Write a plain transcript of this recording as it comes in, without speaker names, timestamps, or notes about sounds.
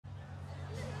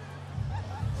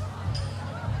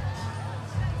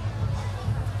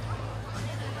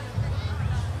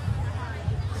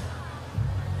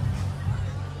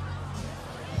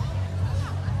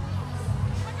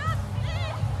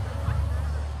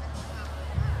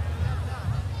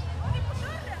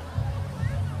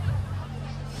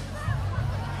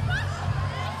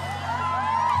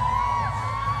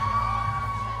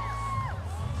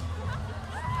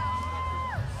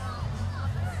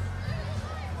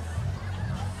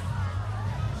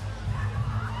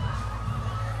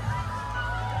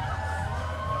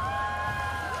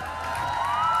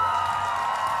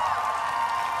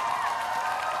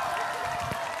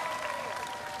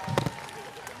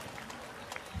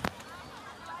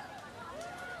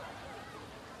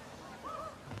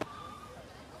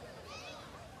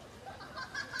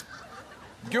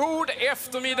God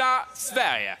eftermiddag,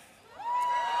 Sverige.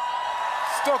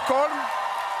 Stockholm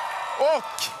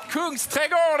och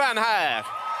Kungsträdgården här.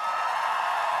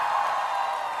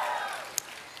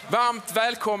 Varmt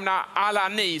välkomna alla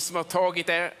ni som har tagit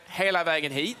er hela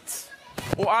vägen hit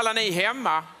och alla ni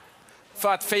hemma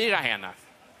för att fira henne.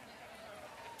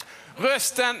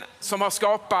 Rösten som har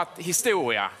skapat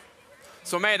historia,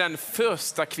 som är den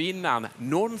första kvinnan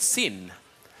någonsin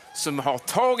som har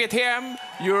tagit hem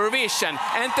Eurovision,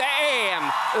 inte en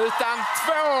utan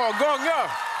 2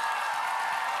 gånger.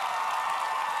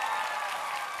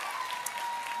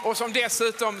 Och som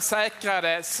dessutom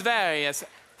säkrade Sveriges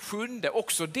 7:e,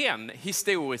 också den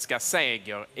historiska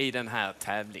seger i den här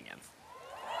tävlingen.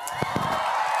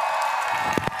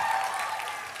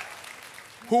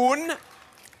 Hon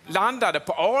landade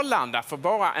på Arlanda för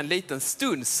bara en liten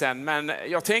stund sedan, men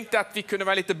jag tänkte att vi kunde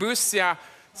vara lite bussiga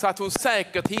så att hon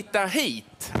säkert hittar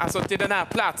hit, alltså till den här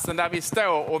platsen där vi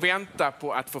står och väntar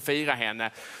på att få fira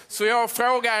henne. Så jag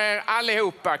frågar er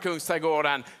allihopa,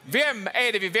 Kungsträdgården, vem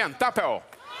är det vi väntar på?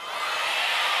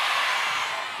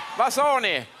 Vad sa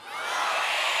ni?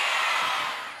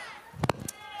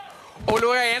 Och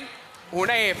Loreen, hon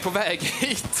är på väg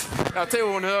hit. Jag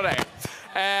tror hon hör det.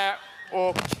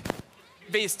 Och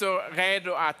vi står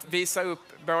redo att visa upp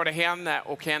både henne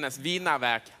och hennes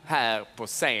vinnarverk här på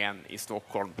scen i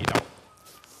Stockholm idag.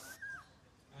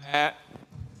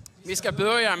 Vi ska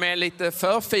börja med lite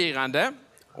förfirande.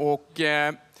 Och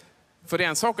för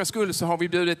den sakens skull så har vi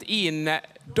bjudit in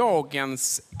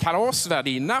dagens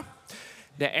kalasvärdinna.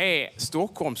 Det är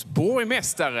Stockholms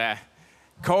borgmästare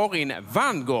Karin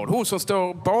Vangård. Hon som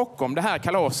står bakom det här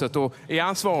kalaset och är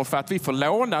ansvarig för att vi får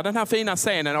låna den här fina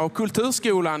scenen av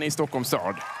Kulturskolan i Stockholms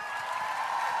stad.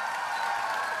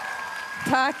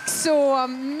 Tack så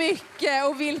mycket,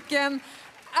 och vilken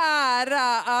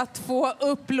ära att få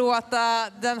upplåta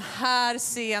den här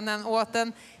scenen åt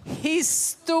en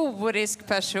historisk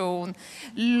person,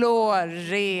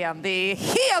 Loreen. Det är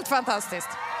helt fantastiskt.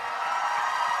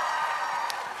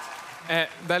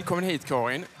 Välkommen hit,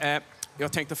 Karin.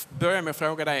 Jag tänkte börja med att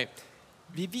fråga dig,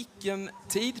 vid vilken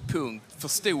tidpunkt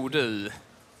förstod du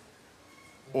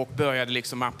och började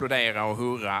liksom applådera och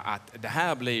hurra att det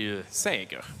här blir ju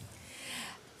seger?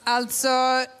 Alltså,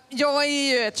 jag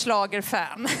är ju ett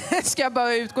schlagerfan, ska jag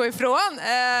bara utgå ifrån.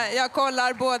 Jag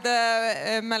kollar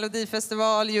både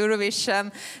Melodifestival,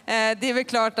 Eurovision. Det är väl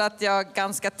klart att jag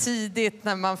ganska tidigt,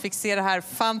 när man fick se det här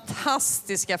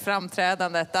fantastiska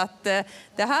framträdandet, att det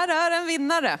här är en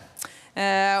vinnare.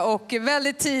 Och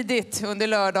väldigt tidigt under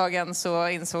lördagen så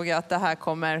insåg jag att det här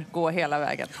kommer gå hela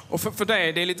vägen. Och för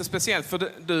dig, det är lite speciellt, för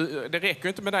det räcker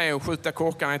inte med dig att skjuta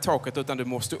korkarna i taket, utan du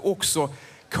måste också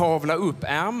kavla upp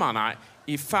ärmarna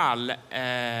ifall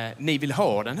ni vill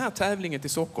ha den här tävlingen till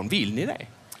Stockholm. Vill ni det?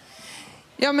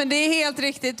 Ja, men det är helt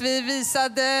riktigt. Vi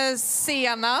visade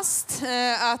senast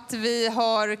att vi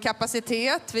har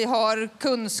kapacitet, vi har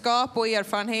kunskap och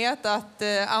erfarenhet att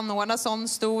anordna sån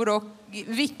stor och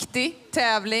viktig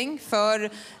tävling för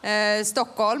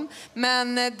Stockholm.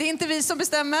 Men det är inte vi som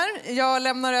bestämmer. Jag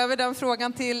lämnar över den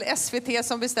frågan till SVT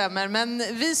som bestämmer. Men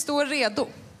vi står redo.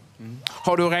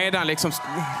 Har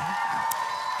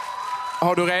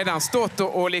du redan stått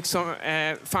och liksom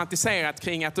fantiserat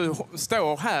kring att du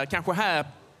står här, kanske här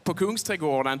på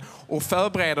Kungsträdgården, och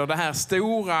förbereder det här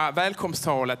stora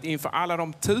välkomsttalet inför alla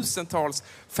de tusentals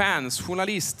fans,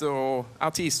 journalister och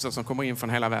artister som kommer in från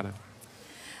hela världen?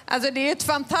 Alltså, det är ett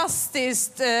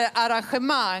fantastiskt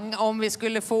arrangemang om vi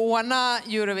skulle få ordna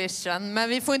Eurovision. Men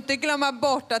vi får inte glömma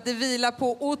bort att det vilar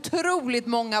på otroligt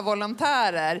många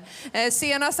volontärer.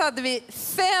 Senast hade vi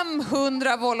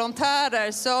 500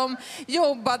 volontärer som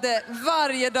jobbade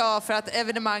varje dag för att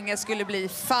evenemanget skulle bli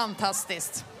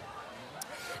fantastiskt.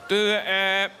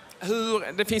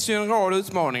 Det finns ju en rad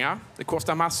utmaningar. Det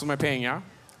kostar massor med pengar.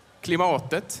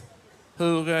 Klimatet,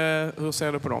 hur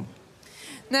ser du på dem?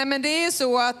 Nej, men det är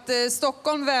så att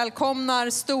Stockholm välkomnar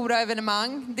stora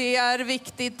evenemang. Det är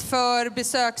viktigt för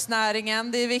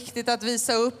besöksnäringen. Det är viktigt att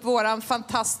visa upp våran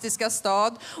fantastiska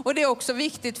stad. Och det är också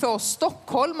viktigt för oss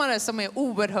stockholmare som är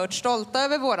oerhört stolta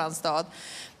över våran stad.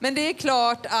 Men det är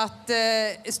klart att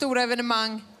stora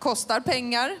evenemang kostar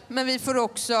pengar. Men vi får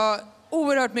också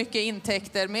oerhört mycket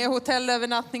intäkter med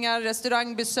hotellövernattningar,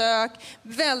 restaurangbesök.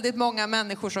 Väldigt många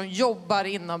människor som jobbar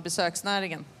inom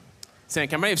besöksnäringen. Sen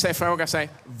kan man ju sig fråga sig,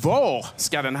 var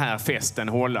ska den här festen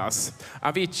hållas?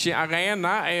 Avicii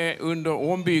Arena är under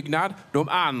ombyggnad. De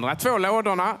andra 2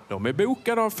 lådorna, de är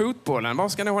bokade av fotbollen. Var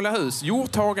ska ni hålla hus?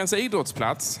 Hjorthagens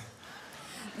idrottsplats?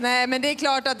 Nej, men det är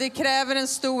klart att det kräver en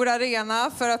stor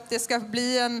arena. För att det ska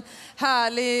bli en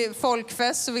härlig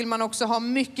folkfest så vill man också ha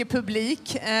mycket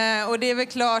publik. Och det är väl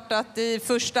klart att i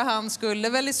första hand skulle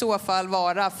väl i så fall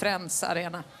vara Friends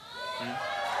Arena.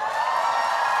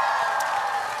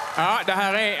 Ja, det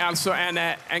här är alltså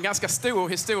en ganska stor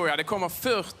historia. Det kommer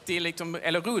 40,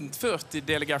 eller runt 40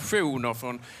 delegationer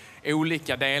från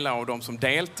olika delar av de som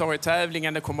deltar i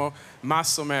tävlingen. Det kommer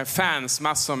massor med fans,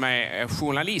 massor med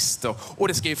journalister. Och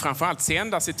det ska ju framförallt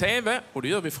sändas i tv. Och det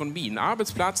gör vi från min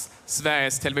arbetsplats,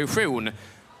 Sveriges Television.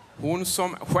 Hon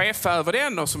som chef över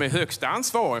den och som är högst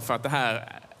ansvarig för att det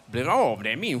här blir av,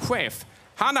 det är min chef.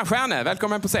 Hanna Stjärne,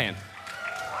 välkommen på scen.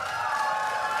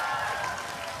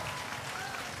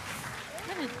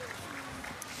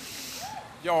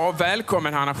 Ja,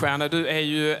 välkommen Hanna Stjärne. Du är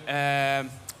ju...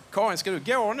 Karin, ska du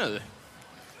gå nu?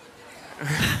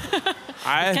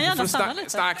 Nej, kan du får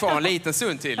stanna kvar en liten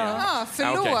stund till. Ja,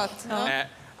 förlåt. Okay.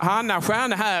 Hanna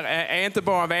Stjärne här är inte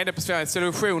bara vd på Sveriges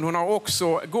Television. Hon har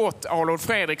också gått Adolf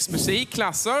Fredriks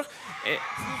musikklasser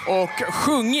och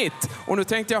sjungit. Och nu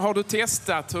tänkte jag, har du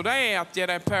testat hur det är att ge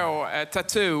dig på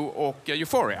Tattoo och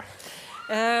Euphoria?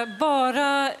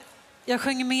 Jag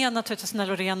sjöng med naturligtvis när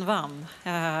Loreen vann.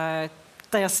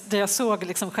 Där jag såg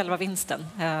liksom själva vinsten.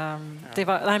 Det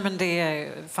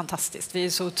är fantastiskt. Vi är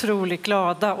så otroligt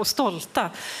glada och stolta.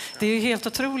 Det är ju helt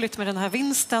otroligt med den här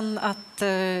vinsten att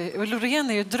Loreen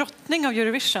är ju drottning av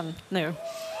Eurovision nu.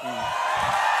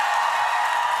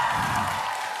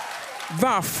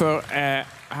 Varför,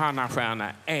 Hanna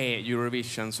Stjärne, är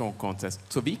Eurovision Song Contest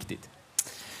så viktigt?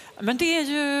 Men det är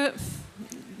ju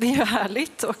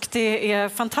härligt och det är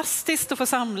fantastiskt att få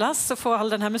samlas och få all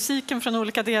den här musiken från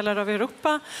olika delar av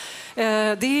Europa.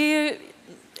 Det är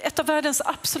ett av världens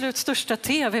absolut största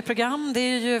tv-program. Det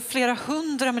är ju flera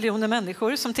 100 miljoner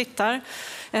människor som tittar.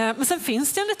 Men sen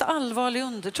finns det en lite allvarlig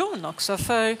underton också.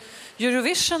 För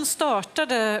Eurovision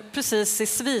startade precis i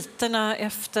sviterna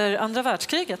efter andra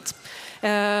världskriget.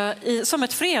 Som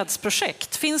ett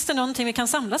fredsprojekt. Finns det någonting vi kan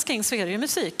samlas kring så är det ju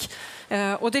musik.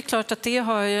 Och det är klart att det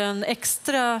har ju en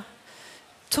extra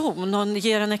ton och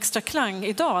ger en extra klang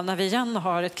idag när vi igen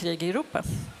har ett krig i Europa.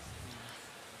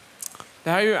 Det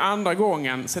här är ju andra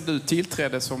gången sedan du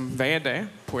tillträdde som vd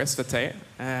på SVT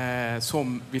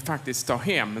som vi faktiskt tar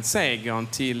hem segern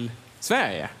till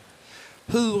Sverige.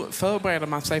 Hur förbereder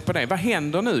man sig på det? Vad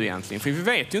händer nu egentligen? För vi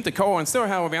vet ju inte. Karin står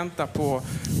här och väntar på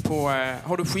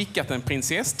har du skickat en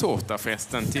prinsesstårta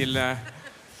förresten till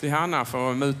Hanna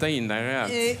för att muta in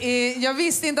dig? Jag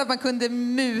visste inte att man kunde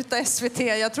muta SVT.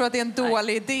 Jag tror att det är en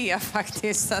dålig idé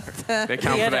faktiskt. Det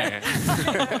kanske det är.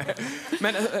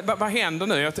 Men vad händer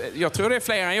nu? Jag tror det är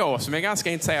fler än jag som är ganska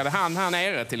intresserade. Han här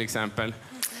nere till exempel.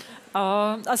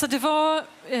 Ja, alltså det var...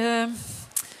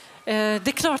 Det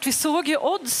är klart, vi såg ju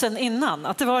oddsen innan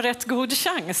att det var rätt god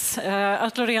chans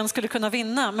att Loreen skulle kunna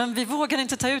vinna. Men vi vågade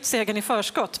inte ta ut segern i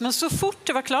förskott. Men så fort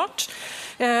det var klart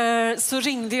så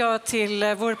ringde jag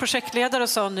till vår projektledare och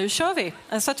sa nu kör vi.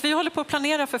 Så att vi håller på att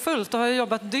planera för fullt och har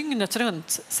jobbat dygnet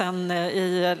runt sen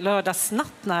i lördags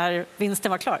natt när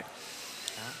vinsten var klar.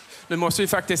 Nu måste vi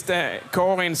faktiskt...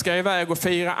 Karin ska iväg och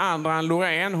fira andra än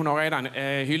Loreen. Hon har redan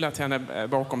hyllat henne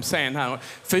bakom scen här.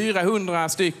 400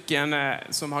 stycken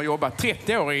som har jobbat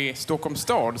 30 år i Stockholms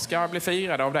stad ska bli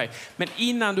firade av dig. Men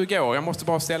innan du går, jag måste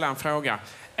bara ställa en fråga.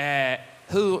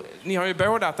 Ni har ju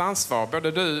båda ett ansvar,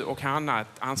 både du och Hanna, ett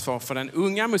ansvar för den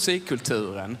unga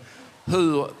musikkulturen.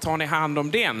 Hur tar ni hand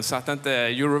om den så att inte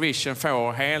Eurovision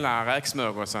får hela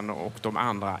räksmörgåsen och de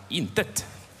andra intet?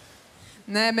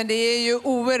 Nej, men det är ju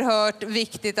oerhört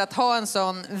viktigt att ha en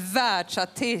sån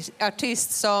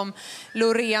världsartist som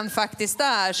Loreen faktiskt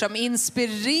är, som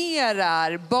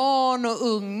inspirerar barn och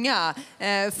unga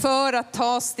för att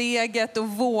ta steget och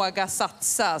våga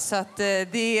satsa. Så att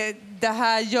det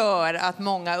här gör att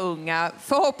många unga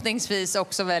förhoppningsvis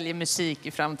också väljer musik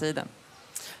i framtiden.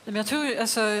 Men jag tror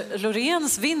alltså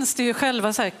Loreens vinst är ju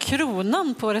själva så här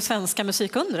kronan på det svenska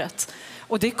musikundret.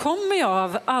 Och det kommer ju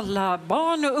av alla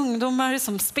barn och ungdomar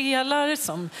som spelar,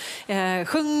 som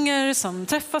sjunger, som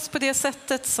träffas på det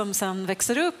sättet, som sen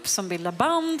växer upp, som bildar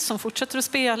band, som fortsätter att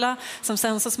spela, som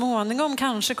sen så småningom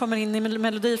kanske kommer in i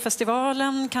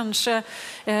Melodifestivalen, kanske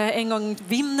en gång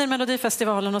vinner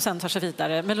Melodifestivalen och sen tar sig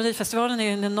vidare. Melodifestivalen är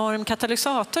ju en enorm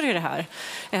katalysator i det här.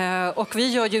 Och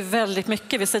vi gör ju väldigt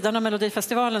mycket vid sidan av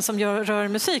Melodifestivalen som rör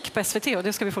musik på SVT och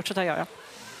det ska vi fortsätta göra.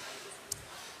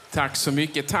 Tack så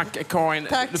mycket. Tack Karin.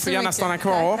 Tack du får gärna stanna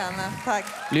kvar. Tack, Anna. Tack.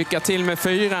 Lycka till med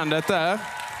firandet där.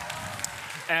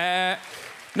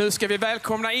 Nu ska vi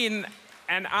välkomna in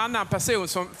En annan person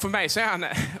som för mig så är han,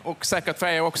 och säkert för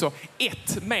er också,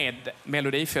 ett med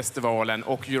Melodifestivalen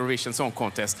och Eurovision Song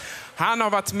Contest. Han har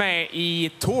varit med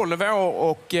i 12 år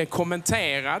och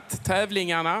kommenterat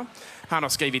tävlingarna. Han har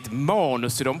skrivit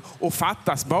manus till dem och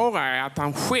fattas bara att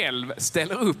han själv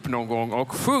ställer upp någon gång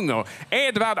och sjunger.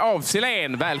 Edvard af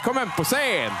Sillén, välkommen på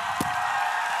scen!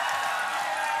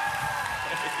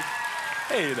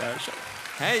 Hej där.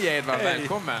 Hej Edvard,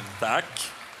 välkommen.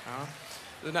 Tack. Ja.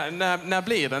 När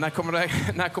blir det?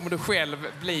 När kommer du själv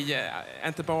bli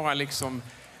inte bara liksom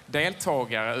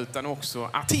deltagare utan också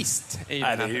artist? Nej,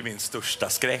 det är ju min största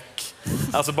skräck.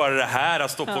 Alltså bara det här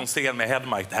att stå på en scen med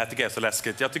headmic, det här tycker jag är så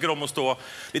läskigt. Jag tycker om att stå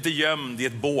lite gömd i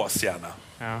ett bås gärna.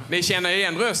 Ja. Ni känner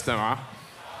igen rösten, va?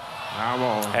 Ja,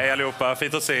 wow. Hej allihopa,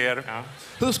 fint att se er. Ja.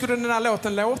 Hur skulle den här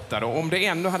låten låta då, om det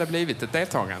ändå hade blivit ett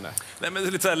deltagande? Nej, men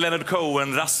lite så här Leonard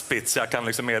Cohen, raspigt, så jag kan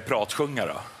liksom mer pratsjunga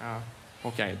då. Ja.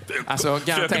 Okej. Alltså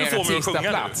garanterat sista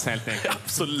plats helt enkelt.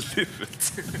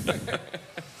 Absolut.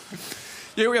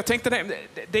 Jo, jag tänkte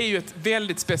det är ju ett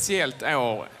väldigt speciellt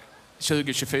år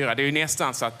 2024. Det är ju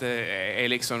nästan så att det är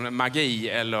liksom magi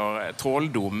eller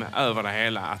trolldom över det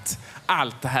hela. Att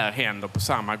allt det här händer på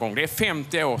samma gång. Det är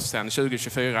 50 år sedan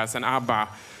 2024 sedan ABBA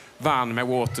vann med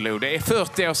Waterloo. Det är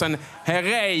 40 år sedan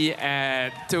Herrey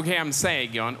tog hem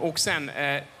segern och sen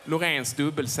Loreens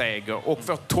dubbelseger och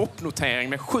vår toppnotering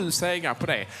med 7 segrar på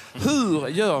det. Hur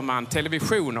gör man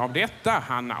television av detta,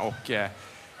 Hanna och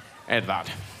Edvard?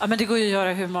 Ja, men det går ju att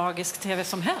göra hur magisk tv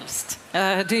som helst. Det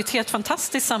är ett helt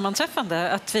fantastiskt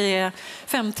sammanträffande att vi är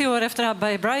 50 år efter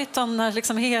ABBA i Brighton när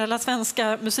liksom hela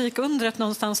svenska musikundret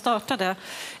någonstans startade.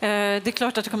 Det är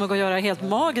klart att det kommer att gå att göra helt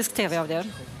magisk tv av det.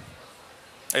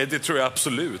 Det tror jag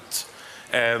absolut.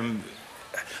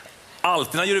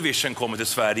 Alltid när Eurovision kommer till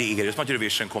Sverige är det som att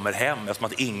Eurovision kommer hem. Eftersom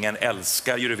att ingen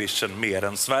älskar Eurovision mer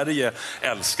än Sverige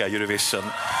älskar Eurovision.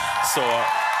 Så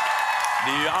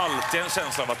det är ju alltid en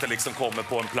känsla av att det liksom kommer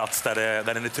på en plats där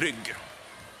den är trygg.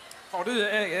 Har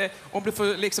du, om du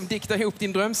får liksom dikta ihop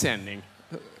din drömsändning?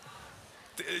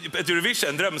 Ett Eurovision,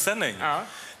 en drömsändning? Ja.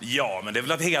 Ja, men det är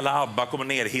väl att hela ABBA kommer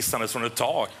ner hissandes från ett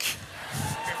tak.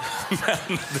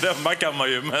 Men drömmar kan man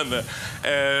ju. Men,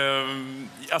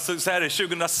 alltså, så här,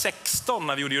 2016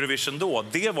 när vi gjorde Eurovision då,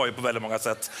 det var ju på väldigt många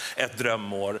sätt ett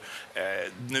drömår.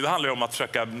 Nu handlar det om att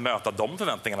försöka möta de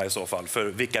förväntningarna i så fall. För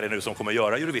vilka är det nu som kommer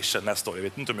göra Eurovision nästa år? Jag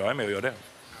vet inte om jag är med och gör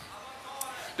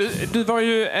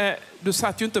det. Du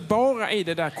satt ju inte bara i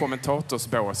det där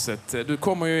kommentatorsbåset. Du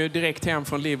kommer ju direkt hem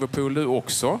från Liverpool du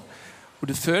också. Och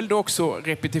du följde också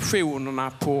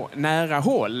repetitionerna på nära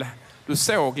håll. Du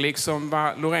såg liksom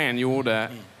vad Loreen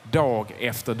gjorde dag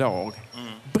efter dag.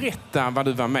 Berätta vad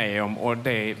du var med om och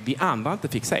det vi andra inte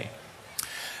fick se.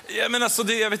 Ja, men alltså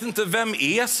jag vet inte, vem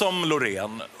är som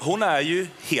Loreen? Hon är ju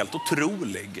helt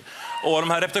otrolig. Och de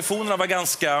här repetitionerna var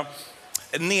ganska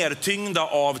nertyngda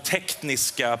av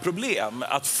tekniska problem.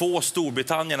 Att få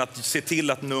Storbritannien att se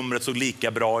till att numret såg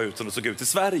lika bra ut som det såg ut i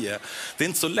Sverige. Det är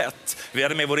inte så lätt. Vi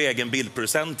hade med vår egen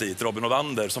bildproducent hit, Robin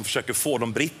Ovander, som försöker få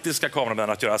de brittiska kameramännen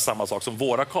att göra samma sak som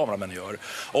våra kameramän gör.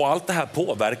 Och allt det här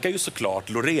påverkar ju såklart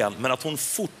Loreen, men att hon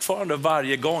fortfarande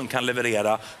varje gång kan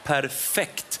leverera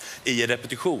perfekt i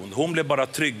repetition. Hon blev bara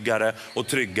tryggare och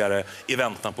tryggare i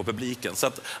väntan på publiken.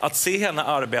 Så att se henne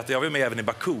arbeta, jag var med även i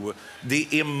Baku, det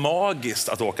är magiskt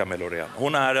att åka med Loreen.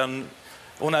 Hon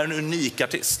är en unik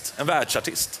artist, en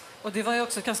världsartist. Och det var ju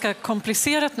också ett ganska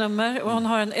komplicerat nummer och hon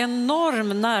har en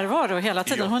enorm närvaro hela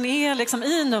tiden. Hon är liksom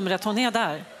i numret, hon är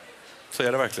där. Så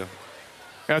är det verkligen.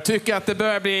 Jag tycker att det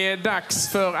börjar bli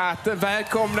dags för att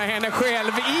välkomna henne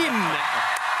själv in.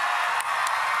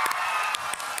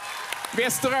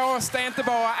 Västerås, det är inte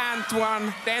bara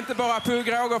Antoine, det är inte bara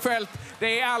Pugh Rogefeldt, det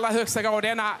är i allra högsta grad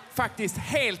denna faktiskt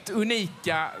helt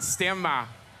unika stämma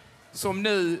som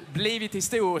nu blivit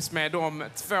historisk med de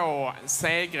 2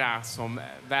 segrar som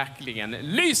verkligen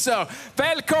lyser.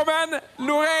 Välkommen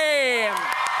Loreen!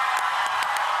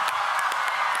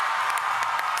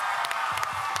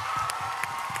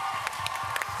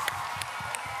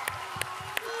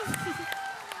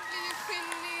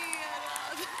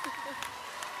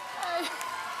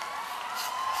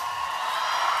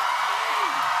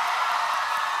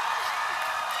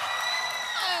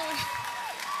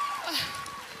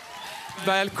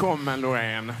 Välkommen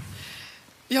Loreen.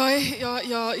 Jag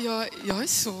är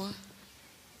så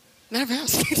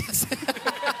nervös.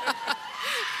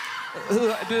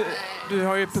 Du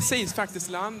har ju precis faktiskt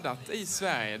landat i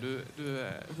Sverige.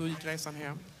 Hur gick resan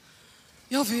hem?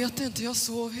 Jag vet inte, jag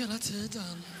sov hela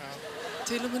tiden.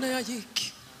 Till och med när jag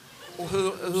gick. Och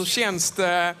hur känns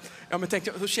det? Ja, men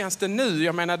hur känns det nu?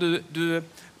 Jag menar, du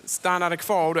stannade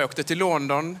kvar och åkte till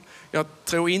London. Jag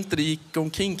tror inte det gick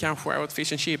omkring kanske åt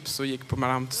fish and chips och gick på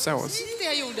Madame Tussauds. Det är inte det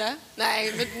jag gjorde.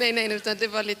 Nej, utan det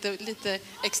var lite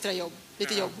extra jobb.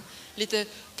 Lite jobb. Lite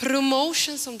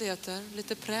promotion som det heter.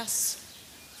 Lite press.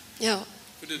 Ja.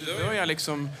 För du börjar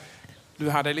liksom... Du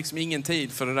hade liksom ingen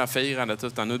tid för det där firandet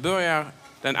utan nu börjar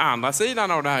den andra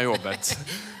sidan av det här jobbet.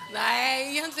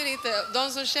 Nej, egentligen inte.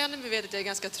 De som känner mig vet att jag är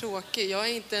ganska tråkig. Jag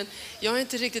är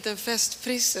inte riktigt en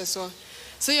festprisse. Så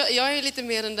jag är lite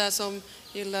mer den där som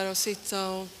gillar att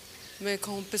sitta med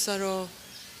kompisar och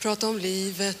prata om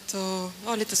livet och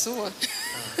ja, lite så.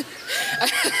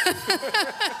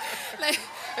 Nej,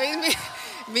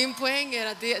 min poäng är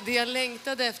att det jag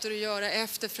längtade efter att göra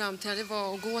efter framtiden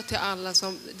var att gå till alla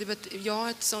som... Jag har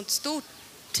ett sånt stort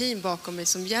team bakom mig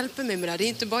som hjälper mig med det här. Det är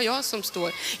inte bara jag som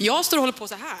står... Jag står och håller på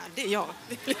så här, det är jag.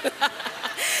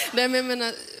 Nej, men jag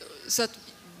menar, så att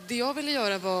det jag ville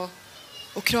göra var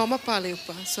att krama på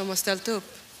allihopa som har ställt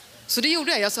upp. Så det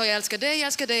gjorde jag. Jag sa jag älskar dig, jag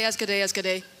älskar dig, jag älskar dig, jag älskar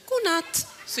dig. Godnatt!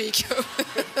 Så gick jag upp.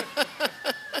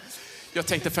 Jag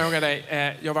tänkte fråga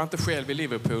dig, jag var inte själv i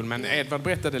Liverpool men Edvard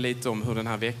berättade lite om hur den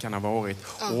här veckan har varit.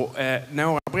 Ja. Och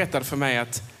några berättade för mig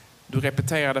att du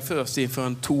repeterade först inför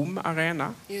en tom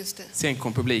arena. Just det. Sen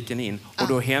kom publiken in och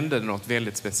då hände det något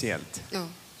väldigt speciellt. Ja.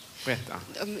 Berätta.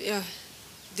 Ja,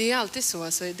 det är alltid så.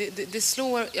 Alltså. Det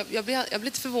slår, jag blir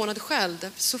lite förvånad själv.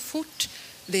 Så fort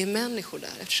det är människor där.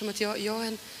 Eftersom att jag är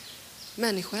en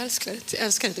människoälskare,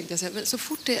 tänkte jag säga. Men så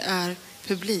fort det är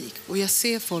publik och jag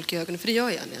ser folk i ögonen, för det gör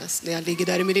jag när jag ligger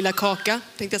där i min lilla kaka,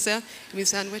 tänkte jag säga, i min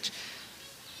sandwich.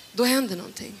 Då händer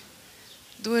någonting.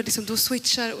 Då är då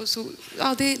switchar och så,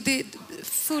 ja, det är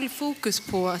full fokus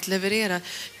på att leverera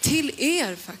till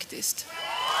er faktiskt.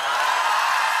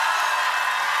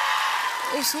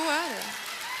 Och så är det.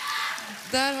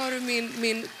 Där har du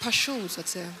min passion så att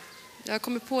säga. Jag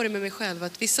kommer på det med mig själv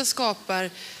att vissa skapar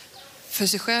för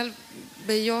sig själv,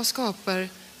 men jag skapar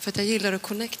för att jag gillar att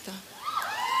connecta.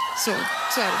 Så är det.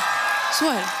 Så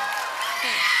är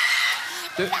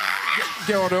det.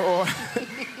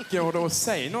 Går det att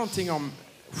säga någonting om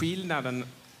skillnaden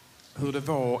hur det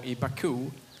var i Baku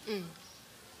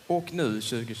och nu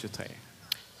 2023?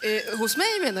 Hos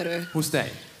mig menar du? Hos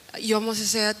dig. Jag måste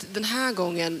säga att den här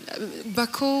gången,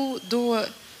 Baku,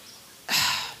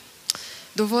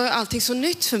 då var allting så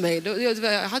nytt för mig.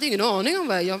 Jag hade ingen aning om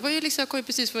det. Jag kom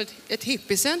precis från ett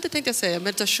hippiecenter, tänkte jag säga,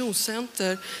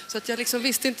 meditationscenter. Så att jag liksom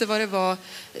visste inte vad det var.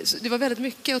 Det var väldigt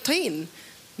mycket att ta in.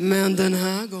 Men den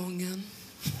här gången...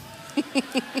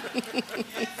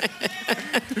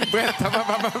 Berätta,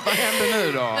 vad hände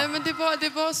nu då? Nej, men det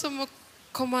var som att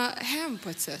komma hem på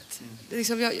ett sätt.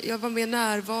 Jag var mer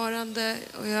närvarande.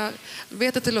 Och jag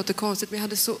vet att det låter konstigt, men jag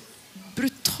hade så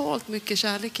brutalt mycket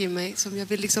kärlek i mig som jag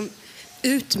vill liksom...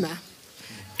 Ut med,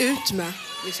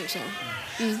 liksom så.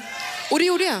 Och det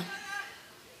gjorde jag.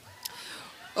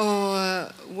 Och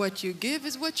what you give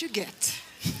is what you get.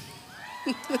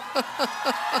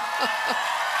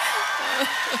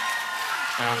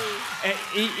 Ja.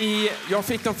 Jag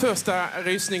fick de första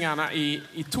rysningarna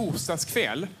i torsdags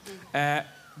kväll.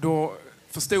 Då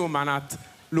förstod man att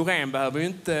Loreen behöver ju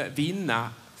inte vinna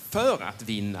för att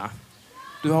vinna.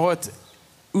 Du har ett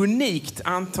unikt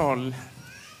antal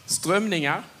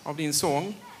strömningar av din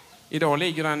sång. Idag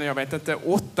ligger den, jag vet inte,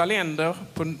 8 länder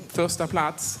på första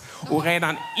plats. Och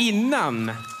redan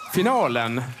innan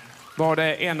finalen var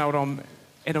det en av de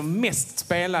mest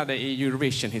spelade i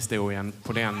Eurovision-historien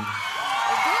på den.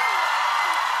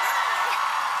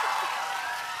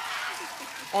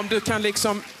 Om du kan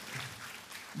liksom...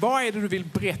 Vad är det du vill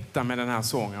berätta med den här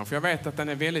sången? För jag vet att den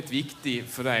är väldigt viktig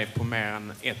för dig på mer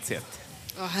än ett sätt.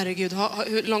 Ja, herregud.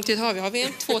 Hur lång tid har vi? Har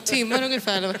vi 2 timmar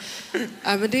ungefär?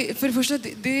 Ja, men för det första,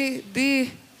 det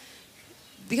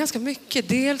är ganska mycket.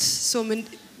 Dels så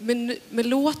med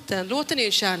låten. Låten är ju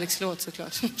en kärlekslåt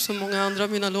såklart, som många andra av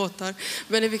mina låtar.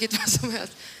 Men i vilket fall som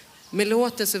helst. Med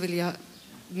låten så vill jag...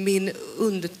 Min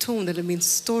underton eller min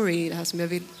story i det här som jag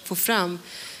vill få fram,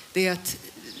 det är att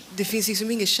det finns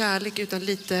liksom ingen kärlek utan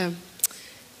lite...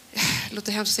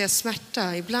 Låter hemskt säga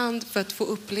smärta. Ibland för att få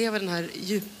uppleva den här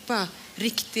djupa,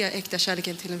 riktiga, äkta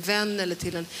kärleken till en vän eller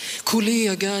till en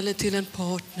kollega eller till en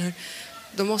partner.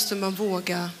 Då måste man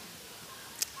våga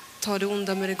ta det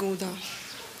onda med det goda.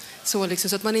 Så liksom,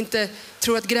 så att man inte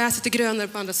tror att gräset är grönare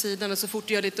på andra sidan och så fort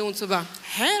det gör lite ont så bara,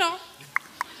 hej då!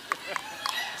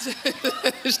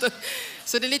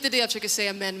 Så det är lite det jag försöker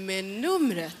säga, men med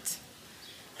numret.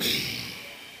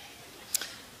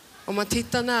 Om man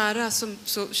tittar nära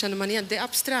så känner man igen, det är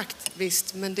abstrakt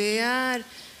visst, men det är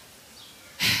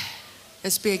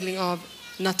en spegling av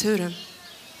naturen.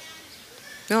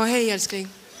 Ja, hej älskling.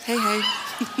 Hej, hej.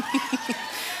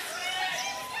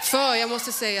 För jag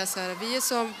måste säga så här,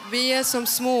 vi är som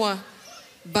små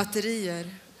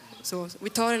batterier. Så, vi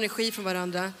tar energi från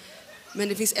varandra, men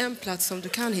det finns en plats som du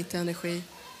kan hitta energi,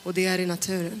 och det är i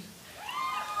naturen.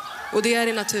 Och det är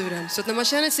i naturen. Så att när man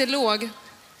känner sig låg,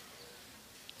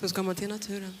 då ska man till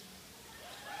naturen.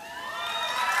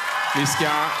 Vi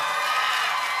ska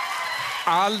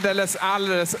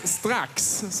alldeles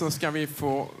strax så ska vi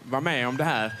få vara med om det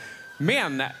här.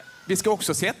 Men vi ska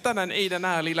också sätta den i den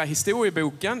här lilla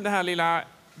historieboken, det här lilla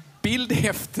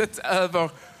bildhäftet över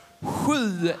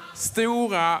 7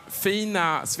 stora,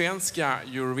 fina svenska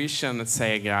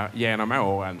Eurovision-segrar genom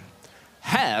åren.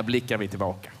 Här blickar vi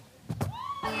tillbaka.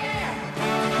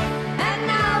 And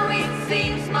now it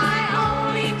seems my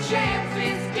only chance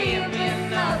is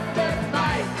giving up the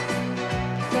fight.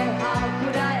 So how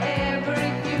could I ever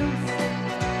refuse?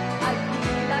 I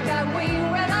feel like I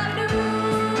win when I lose.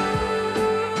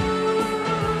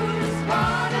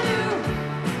 What to do?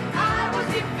 I was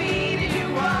defeated, you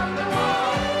won the war.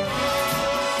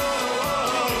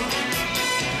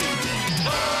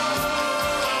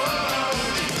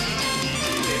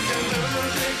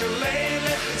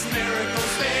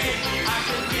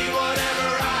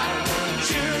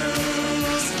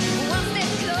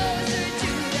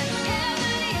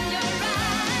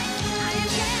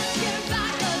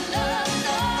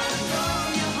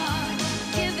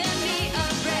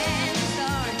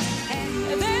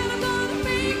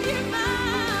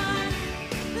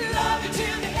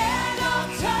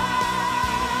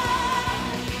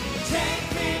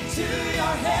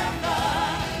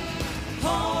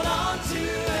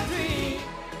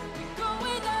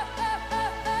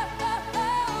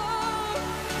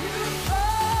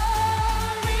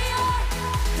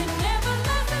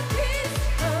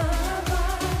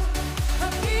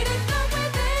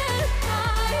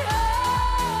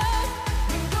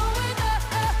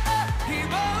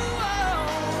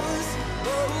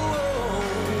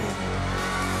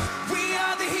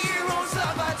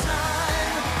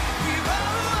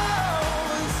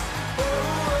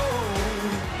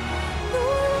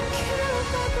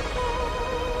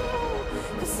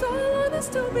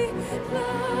 To be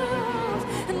loved,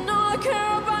 and all I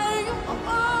care about you.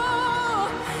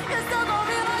 Yes, I'm gonna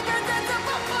be like a dancer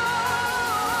before.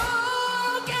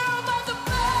 I don't care about the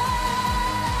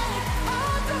pain,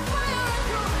 all the fire and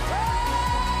your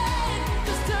rain.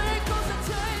 Just take close and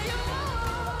tell you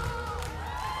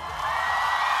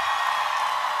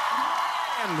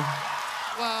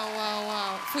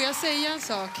Wow. Får jag säga en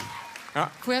sak? Ja.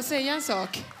 Får jag säga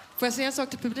en sak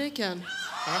till publiken?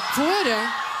 Ja. Får jag det?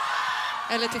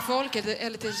 Eller till folket,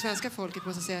 eller till svenska folket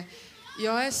måste jag säga.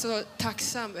 Jag är så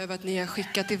tacksam över att ni har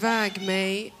skickat iväg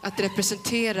mig att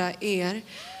representera er.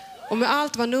 Och med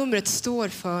allt vad numret står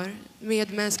för,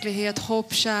 medmänsklighet,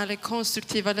 hopp, kärlek,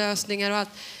 konstruktiva lösningar och allt.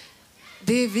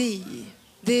 Det är vi.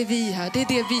 Det är vi här. Det är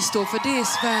det vi står för. Det är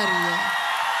Sverige.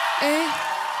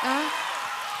 Ja.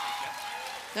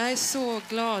 Jag är så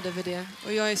glad över det.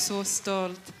 Och jag är så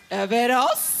stolt över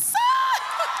oss.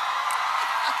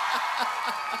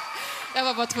 Jag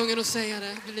var bara tvungen att säga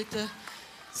det. Det är lite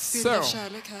fylld av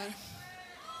kärlek här.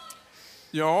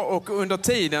 Ja, och under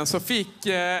tiden så fick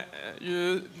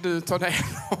ju du ta del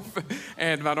av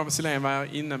Edvard af Sillén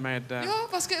var inne med...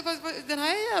 Ja, den här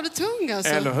är jävligt tung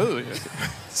alltså. Eller hur?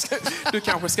 Du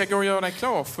kanske ska gå och göra dig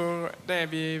klar för det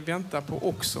vi väntar på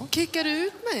också. Kickar du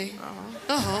ut mig? Ja.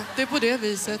 Jaha, det är på det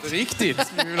viset.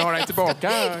 Riktigt. Vi vill ha dig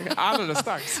tillbaka alldeles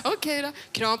strax. Okej då.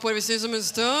 Kram på dig, vi ses om en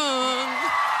stund.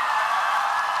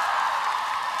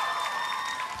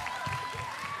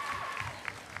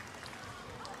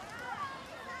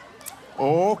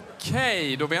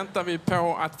 Okej, då väntar vi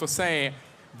på att få se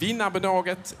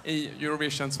vinnarbidraget i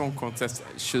Eurovision Song Contest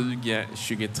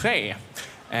 2023.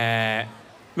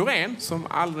 Loreen, som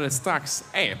alldeles strax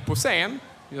är på scen,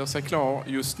 gör sig klar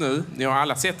just nu. Ni har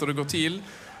alla sett hur det går till.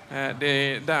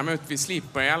 Däremot vi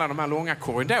slipper alla de här långa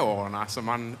korridorerna som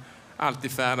man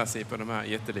alltid färdas i på de här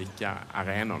jättelika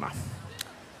arenorna.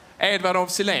 Edvard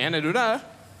af Sillén, är du där?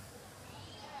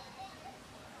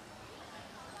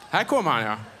 Här kommer han,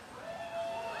 ja.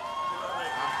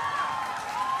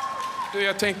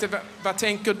 Jag tänkte, vad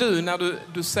tänker du när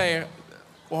du ser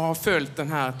och har följt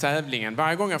den här tävlingen?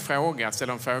 Varje gång jag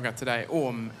ställer en fråga till dig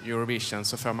om Eurovision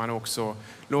så får man också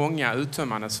långa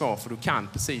uttömmande svar, för du kan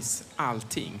precis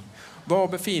allting. Var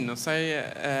befinner sig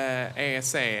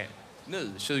ESC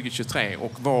nu 2023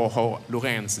 och vad har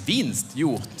Loreens vinst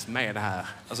gjort med det här?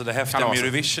 Alltså det häftiga med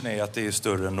Eurovision är att det är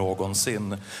större än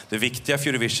någonsin. Det viktiga för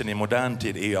Eurovision i modern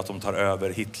tid är att de tar över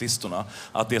hitlistorna.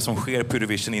 Att det som sker på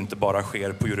Eurovision inte bara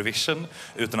sker på Eurovision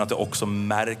utan att det också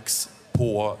märks på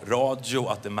på radio,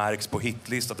 att det märks på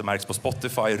hitlist, att det märks på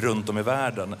Spotify runt om i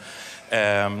världen.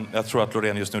 Jag tror att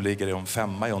Loreen just nu ligger i en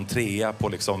 5:a, i en 3:a på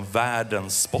liksom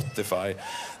världens Spotify.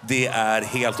 Det är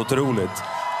helt otroligt.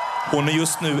 Hon är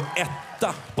just nu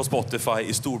 1:a på Spotify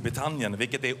i Storbritannien,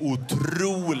 vilket är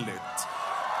otroligt.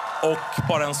 Och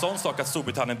bara en sån sak att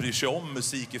Storbritannien bryr sig om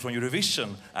musik från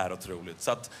Eurovision är otroligt.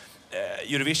 Så att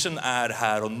Eurovision är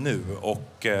här och nu,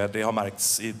 och det har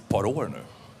märkts i ett par år nu.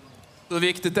 Hur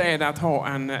viktigt är det att ha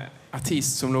en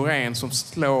artist som Loreen som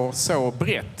slår så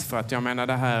brett? För att jag menar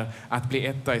det här att bli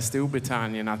 1:a i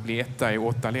Storbritannien, att bli 1:a i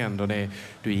 8 länder, det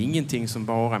är ingenting som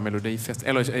bara Melodifest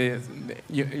eller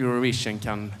Eurovision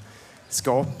kan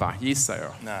skapa, gissar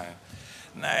jag.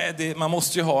 Nej, man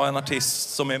måste ju ha en artist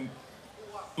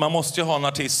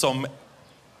som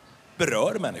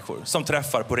berör människor, som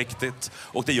träffar på riktigt,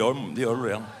 och det gör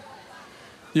Loreen.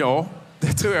 Ja,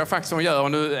 det tror jag faktiskt hon gör.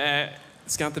 Och nu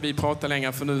ska inte vi prata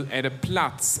längre, för nu är det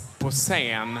plats på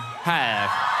scen här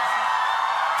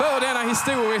för denna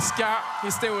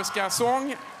historiska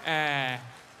sång.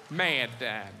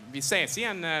 Vi ses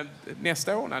igen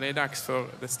nästa år när det är dags för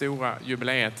det stora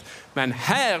jubileet. Men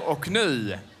här och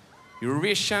nu,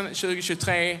 Eurovision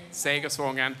 2023,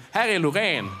 segersången. Här är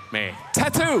Loreen med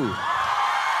Tattoo.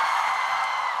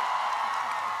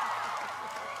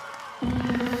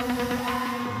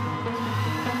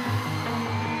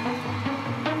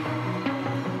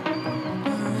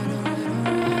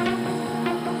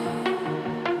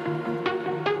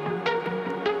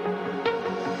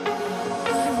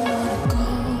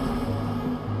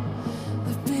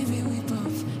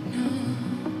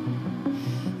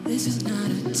 This is not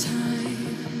a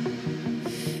time.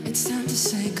 It's time to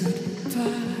say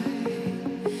goodbye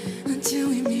until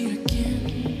we meet again.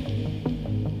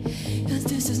 'Cause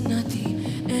this is not the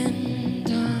end.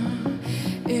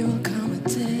 It will come a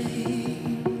day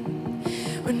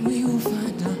when we will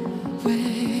find a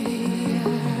way.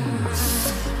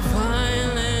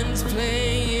 Violence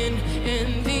playing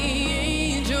and the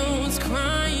angels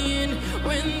crying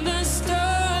when the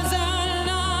stars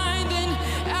aligned, and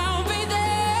I'll be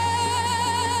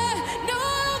there. No,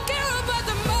 I don't care about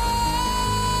the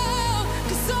more,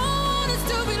 'cause all is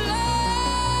to be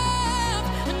loved,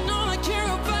 and all I care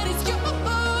about is you.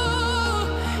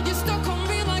 You're stuck on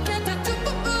me like a tattoo.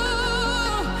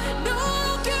 No, I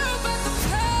don't care about the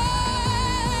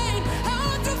pain. I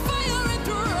want the fire and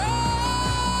the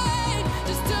rain,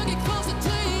 just to get closer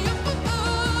to you.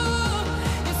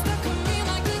 You're stuck on me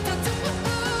like a tattoo.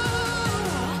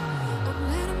 I'm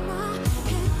letting my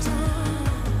head down.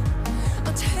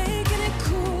 I'm taking it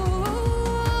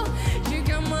cool. You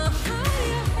got my heart in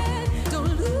your head.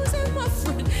 Don't lose it, my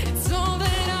friend. It's all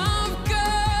that I've got.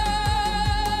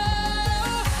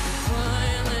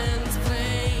 Violence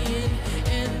playing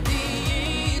and the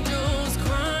angels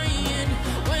crying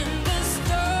when the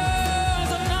stars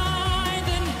aligned,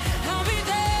 and I'll be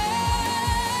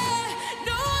there.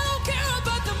 No, I don't care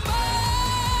about the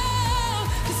more,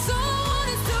 'cause all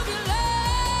is to be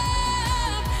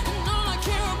loved, and all I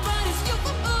care about is you.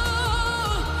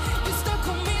 You're stuck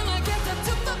on me like a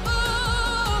tattoo.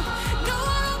 No,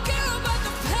 I don't care about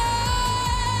the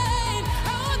pain.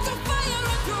 I want the fire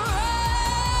and the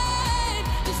rain,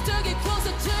 just to get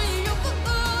closer to you.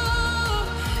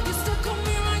 You're stuck on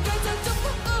me like a tattoo.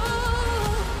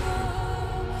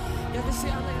 Jag vill se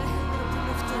alla era händer upp i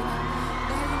luften.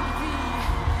 Det här gjorde vi.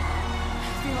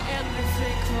 Vi har en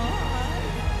refräng kvar.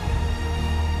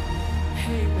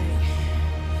 Hey mig.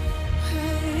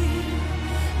 Hey.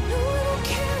 No, I don't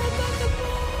care about the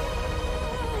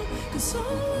more, 'cause all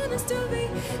I want is to be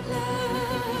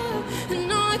loved,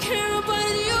 and all I care about